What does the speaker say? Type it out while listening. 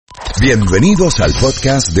Bienvenidos al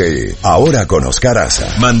podcast de Ahora con Oscar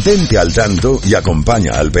Aza. Mantente al tanto y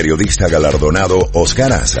acompaña al periodista galardonado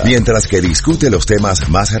Oscar Aza mientras que discute los temas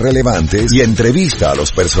más relevantes y entrevista a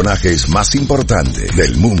los personajes más importantes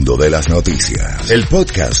del mundo de las noticias. El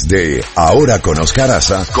podcast de Ahora con Oscar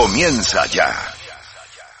Aza comienza ya.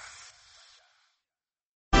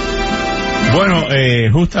 Bueno,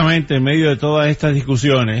 justamente en medio de todas estas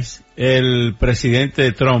discusiones, el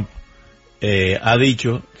presidente Trump ha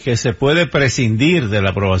dicho que se puede prescindir de la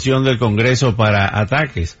aprobación del Congreso para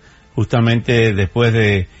ataques, justamente después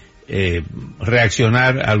de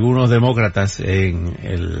reaccionar algunos demócratas en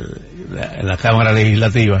la Cámara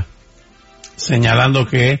Legislativa, señalando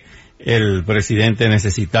que el presidente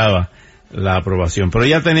necesitaba la aprobación. Pero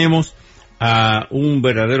ya tenemos a un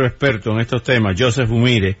verdadero experto en estos temas, Joseph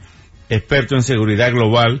Humire, experto en seguridad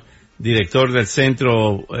global, director del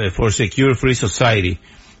Centro for Secure Free Society.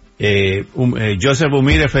 Joseph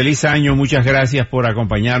Humire, feliz año, muchas gracias por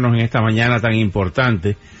acompañarnos en esta mañana tan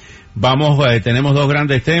importante. Tenemos dos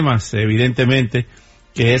grandes temas, evidentemente,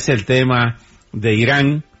 que es el tema de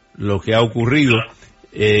Irán, lo que ha ocurrido,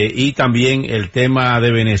 y también el tema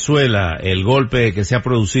de Venezuela, el golpe que se ha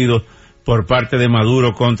producido por parte de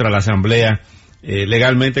Maduro contra la Asamblea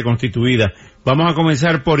legalmente constituida. Vamos a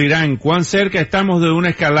comenzar por Irán. ¿Cuán cerca estamos de una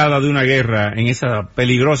escalada de una guerra en esa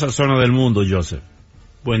peligrosa zona del mundo, Joseph?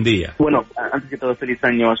 Buen día. Bueno, antes que todo, feliz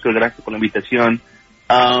año, Oscar. Gracias por la invitación.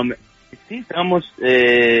 Sí, estamos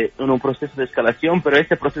en un proceso de escalación, pero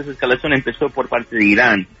este proceso de escalación empezó por parte de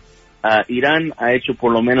Irán. Irán ha hecho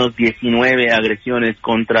por lo menos 19 agresiones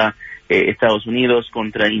contra Estados Unidos,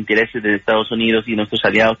 contra intereses de Estados Unidos y nuestros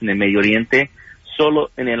aliados en el Medio Oriente,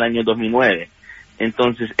 solo en el año 2009.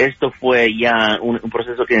 Entonces, esto fue ya un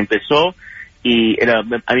proceso que empezó y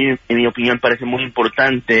a mí, en mi opinión, parece muy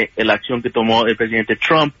importante la acción que tomó el presidente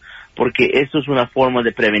Trump, porque eso es una forma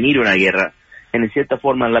de prevenir una guerra. En cierta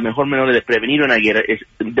forma, la mejor manera de prevenir una guerra es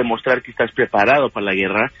demostrar que estás preparado para la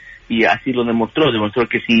guerra, y así lo demostró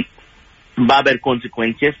que sí va a haber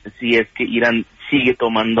consecuencias si es que Irán sigue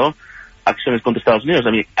tomando acciones contra Estados Unidos.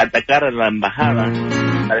 A mí, atacar a la embajada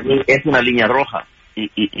para mí es una línea roja,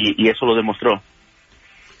 y eso lo demostró.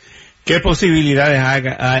 ¿Qué posibilidades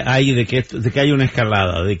hay de que haya una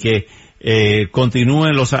escalada, de que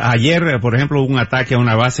continúen ayer, por ejemplo, hubo un ataque a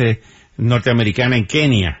una base norteamericana en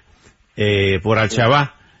Kenia por Al-Shabaab?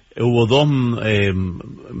 Hubo dos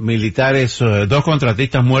militares, dos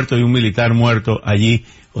contratistas muertos y un militar muerto allí.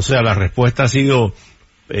 O sea, la respuesta ha sido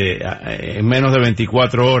en menos de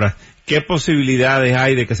 24 horas. ¿Qué posibilidades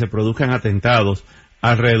hay de que se produzcan atentados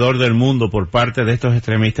alrededor del mundo por parte de estos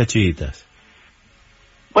extremistas chiitas?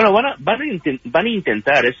 Bueno, van a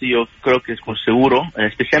intentar, eso yo creo que es por seguro,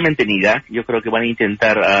 especialmente en Irak. Yo creo que van a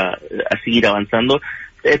intentar a seguir avanzando.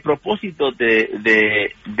 El propósito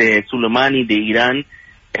de Soleimani, de Irán,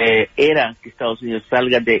 era que Estados Unidos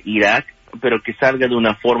salga de Irak, pero que salga de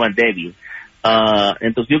una forma débil.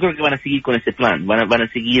 Entonces yo creo que van a seguir con ese plan, van a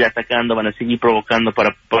seguir atacando, van a seguir provocando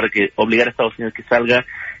para que obligar a Estados Unidos que salga.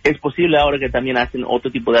 Es posible ahora que también hacen otro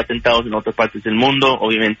tipo de atentados en otras partes del mundo,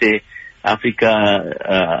 obviamente África,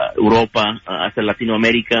 Europa, hasta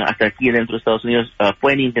Latinoamérica, hasta aquí dentro de Estados Unidos,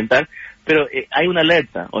 pueden intentar, pero hay una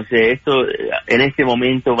alerta. O sea, esto en este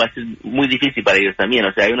momento va a ser muy difícil para ellos también.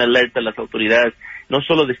 O sea, hay una alerta, las autoridades, no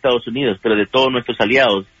solo de Estados Unidos, pero de todos nuestros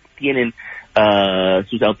aliados, tienen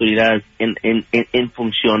sus autoridades en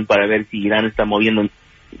función para ver si Irán está moviendo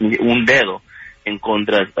un dedo en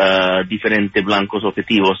contra de diferentes blancos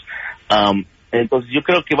objetivos. Entonces yo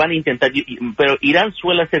creo que van a intentar, pero Irán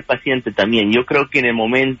suele ser paciente también. Yo creo que en el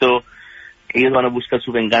momento ellos van a buscar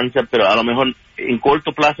su venganza, pero a lo mejor en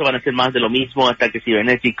corto plazo van a hacer más de lo mismo, ataques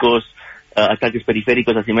cibernéticos, ataques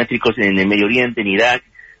periféricos asimétricos en el Medio Oriente, en Irak,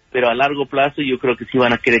 pero a largo plazo yo creo que sí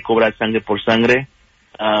van a querer cobrar sangre por sangre,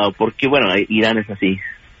 porque bueno, Irán es así.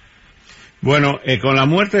 Bueno, con la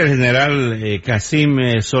muerte del general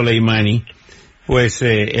Qasem Soleimani, pues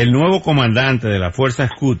el nuevo comandante de las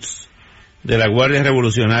fuerzas Quds de la Guardia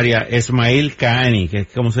Revolucionaria, Ismail Qaani, que es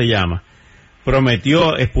como se llama,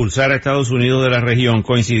 prometió expulsar a Estados Unidos de la región,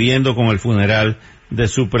 coincidiendo con el funeral de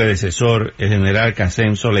su predecesor, el general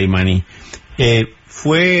Qasem Soleimani.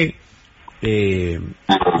 Fue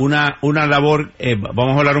una labor,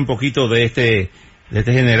 vamos a hablar un poquito de este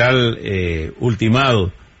general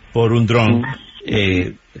ultimado por un dron,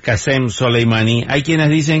 Qasem Soleimani. Hay quienes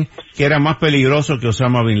dicen que era más peligroso que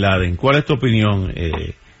Osama Bin Laden. ¿Cuál es tu opinión,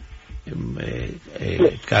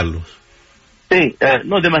 Carlos? Sí,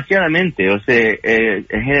 no, demasiadamente. O sea, el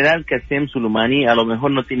general Qasem Soleimani a lo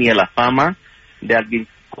mejor no tenía la fama de alguien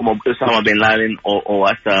como Osama Bin Laden o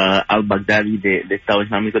hasta al-Baghdadi de Estado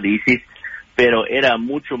Islámico de ISIS, pero era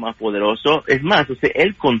mucho más poderoso. Es más, o sea,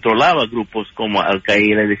 él controlaba grupos como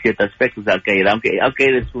Al-Qaeda, de ciertos aspectos de Al-Qaeda, aunque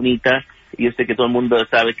Al-Qaeda es sunita, y yo sé que todo el mundo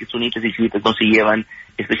sabe que sunitas y chiitas no se llevan,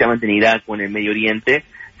 especialmente en Irak o en el Medio Oriente.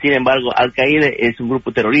 Sin embargo, Al-Qaeda es un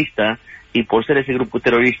grupo terrorista, y por ser ese grupo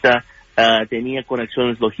terrorista, tenía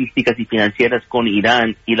conexiones logísticas y financieras con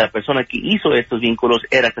Irán, y la persona que hizo estos vínculos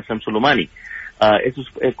era Qasem Soleimani. Eso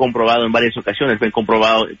es comprobado en varias ocasiones. Fue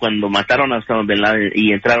comprobado cuando mataron a Osama Bin Laden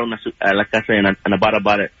y entraron a la casa en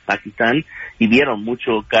Abbottabad, Pakistán, y vieron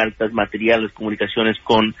mucho cartas, materiales, comunicaciones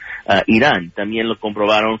con Irán. También lo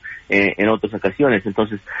comprobaron en otras ocasiones.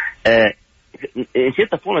 Entonces, en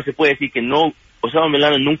cierta forma se puede decir que Osama Bin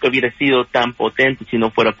Laden nunca hubiera sido tan potente si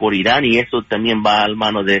no fuera por Irán, y eso también va al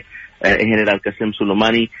mano de el general Qasem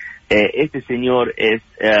Soleimani. Este señor es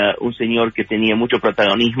un señor que tenía mucho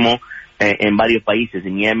protagonismo en varios países,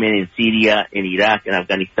 en Yemen, en Siria, en Irak, en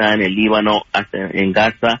Afganistán, en Líbano, hasta en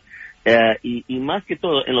Gaza, y más que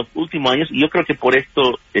todo en los últimos años, y yo creo que por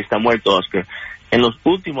esto está muerto Oscar, en los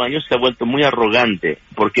últimos años se ha vuelto muy arrogante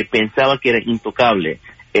porque pensaba que era intocable.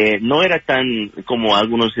 No era tan como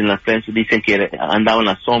algunos en la prensa dicen que andaba en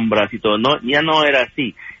las sombras y todo. No, ya no era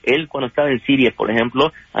así. Él cuando estaba en Siria, por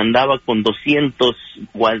ejemplo, andaba con 200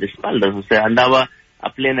 guardaespaldas, o sea, andaba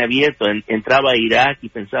a pleno abierto, entraba a Irak y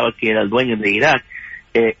pensaba que era el dueño de Irak.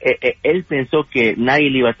 Él pensó que nadie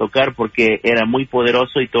le iba a tocar porque era muy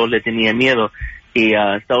poderoso y todos le tenían miedo, y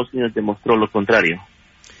Estados Unidos demostró lo contrario.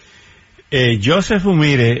 Joseph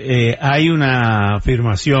Humire, hay una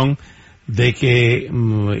afirmación de que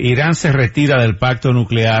Irán se retira del pacto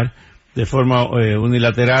nuclear de forma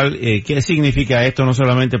unilateral. ¿Qué significa esto no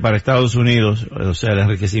solamente para Estados Unidos, o sea, el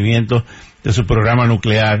enriquecimiento de su programa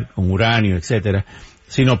nuclear con uranio, etcétera,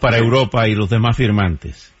 sino para Europa y los demás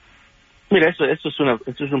firmantes? Mira, eso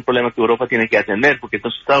es un problema que Europa tiene que atender, porque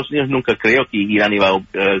entonces Estados Unidos nunca creyó que Irán iba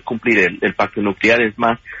a cumplir el pacto nuclear. Es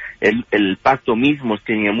más, el pacto mismo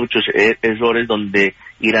tenía muchos errores donde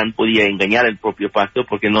Irán podía engañar el propio pacto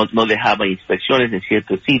porque no dejaba inspecciones en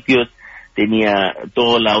ciertos sitios, tenía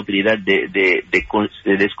toda la autoridad de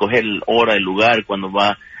escoger la hora, el lugar cuando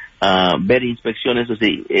va a ver inspecciones. O sea,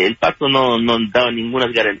 el pacto no daba ninguna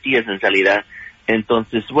garantías en realidad.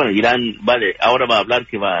 Entonces, bueno, Irán ahora va a hablar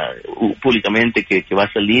que va públicamente que va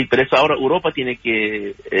a salir, pero eso ahora Europa tiene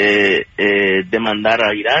que demandar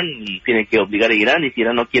a Irán y tiene que obligar a Irán, y si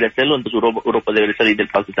Irán no quiere hacerlo, entonces Europa debe salir del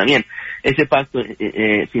pacto también. Ese pacto,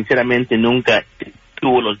 sinceramente, nunca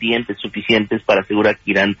tuvo los dientes suficientes para asegurar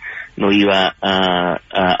que Irán no iba a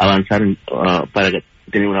avanzar para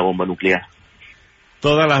tener una bomba nuclear.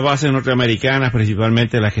 Todas las bases norteamericanas,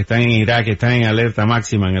 principalmente las que están en Irak, están en alerta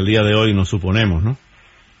máxima en el día de hoy, nos suponemos, ¿no?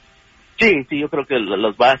 Sí, yo creo que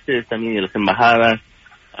las bases también y las embajadas,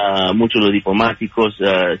 muchos de los diplomáticos,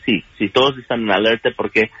 sí, todos están en alerta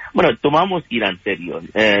porque, bueno, tomamos Irán serio.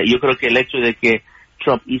 Yo creo que el hecho de que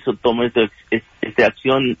Trump tomó esta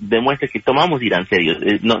acción demuestra que tomamos Irán serio.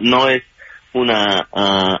 No es una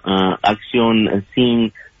acción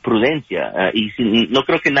sin prudencia, y no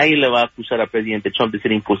creo que nadie le va a acusar al presidente Trump de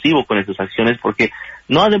ser impulsivo con estas acciones porque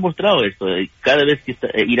no ha demostrado esto. Cada vez que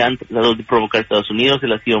Irán trató de provocar a Estados Unidos,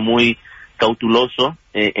 él ha sido muy cauteloso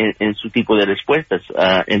en su tipo de respuestas.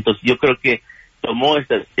 Entonces yo creo que tomó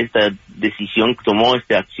esta decisión, tomó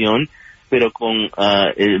esta acción, pero con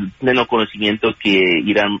el pleno conocimiento que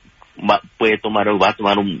Irán puede tomar o va a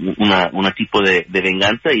tomar una tipo de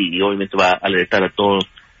venganza, y obviamente va a alertar a todos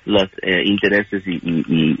los intereses y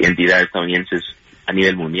entidades estadounidenses a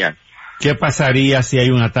nivel mundial. ¿Qué pasaría si hay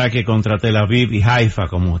un ataque contra Tel Aviv y Haifa,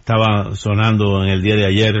 como estaba sonando en el día de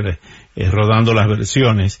ayer, rodando las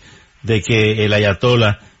versiones de que el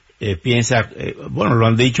ayatollah piensa, bueno, lo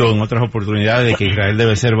han dicho en otras oportunidades, de que Israel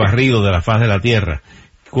debe ser barrido de la faz de la tierra?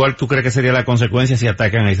 ¿Cuál tú crees que sería la consecuencia si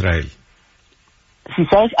atacan a Israel? Si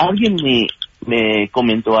sabes, alguien me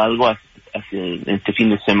comentó algo este fin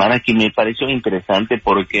de semana que me pareció interesante,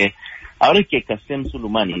 porque ahora que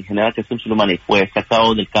el general Qasem Soleimani fue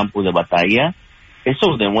sacado del campo de batalla,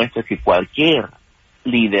 eso demuestra que cualquier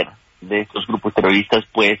líder de estos grupos terroristas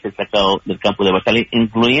puede ser sacado del campo de batalla,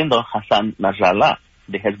 incluyendo a Hassan Nasrallah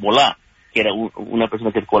de Hezbollah, que era una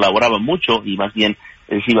persona que colaboraba mucho y más bien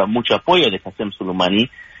reciba mucho apoyo de Qasem Soleimani.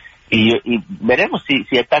 Y veremos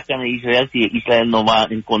si atacan a Israel, si Israel no va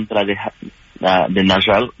en contra de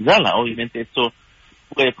Nasrallah. Obviamente esto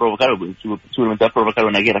puede provocar, seguramente va a provocar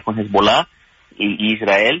una guerra con Hezbollah y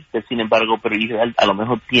Israel, pero sin embargo, pero Israel a lo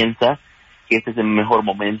mejor piensa que este es el mejor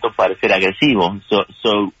momento para ser agresivo.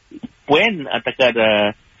 Pueden atacar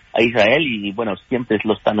a Israel y bueno, siempre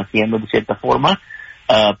lo están haciendo de cierta forma,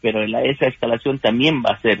 pero esa escalación también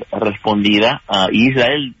va a ser respondida.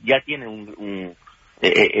 Israel ya tiene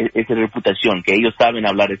esa reputación, que ellos saben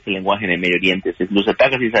hablar ese lenguaje en el Medio Oriente. Si los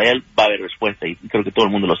atacas a Israel, va a haber respuesta, y creo que todo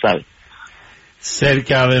el mundo lo sabe.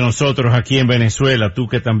 Cerca de nosotros aquí en Venezuela, tú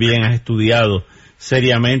que también has estudiado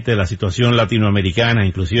seriamente la situación latinoamericana,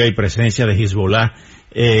 inclusive hay presencia de Hezbollah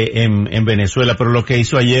en Venezuela, pero lo que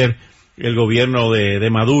hizo ayer el gobierno de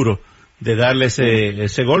Maduro, de darle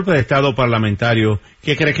ese golpe de Estado parlamentario,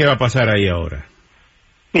 ¿qué crees que va a pasar ahí ahora?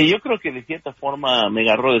 Sí, yo creo que de cierta forma me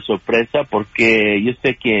agarró de sorpresa, porque yo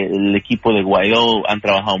sé que el equipo de Guaidó han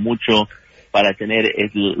trabajado mucho para tener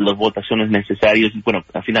las votaciones necesarias, y bueno,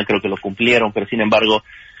 al final creo que lo cumplieron, pero sin embargo,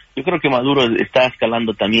 yo creo que Maduro está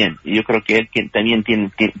escalando también, y yo creo que él también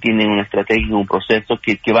tiene una estrategia, un proceso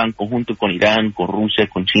que va en conjunto con Irán, con Rusia,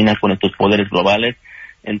 con China, con estos poderes globales.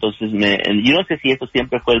 Entonces, yo no sé si eso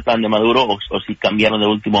siempre fue el plan de Maduro o si cambiaron de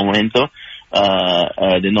último momento,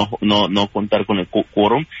 de no contar con el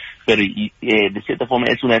quórum, pero de cierta forma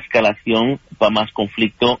es una escalación para más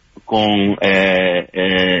conflicto con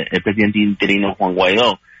el presidente interino Juan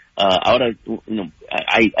Guaidó. Ahora es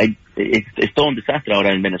todo un desastre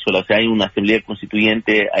ahora en Venezuela. O sea, hay una asamblea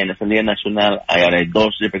constituyente, hay una asamblea nacional, hay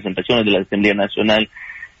 2 representaciones de la asamblea nacional,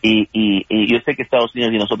 y yo sé que Estados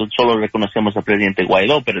Unidos y nosotros solo reconocemos al presidente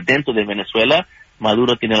Guaidó, pero dentro de Venezuela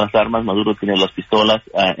Maduro tiene las armas, Maduro tiene las pistolas,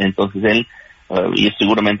 entonces él y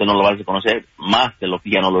seguramente no lo va a reconocer más de lo que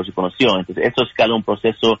ya no lo reconoció. Entonces eso escala un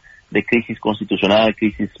proceso de crisis constitucional,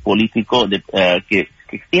 crisis político, que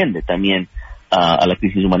extiende también a la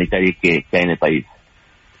crisis humanitaria que hay en el país.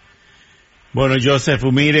 Bueno, Joseph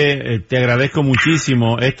Humire, te agradezco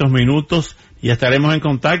muchísimo estos minutos y estaremos en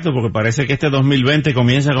contacto, porque parece que este 2020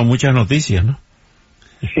 comienza con muchas noticias, ¿no?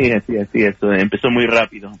 Sí, así es. Empezó muy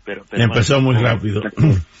rápido, pero empezó muy rápido.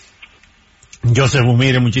 Joseph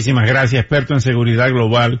Humire, muchísimas gracias, experto en seguridad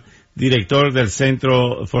global, director del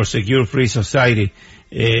Centro for Secure Free Society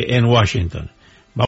en Washington.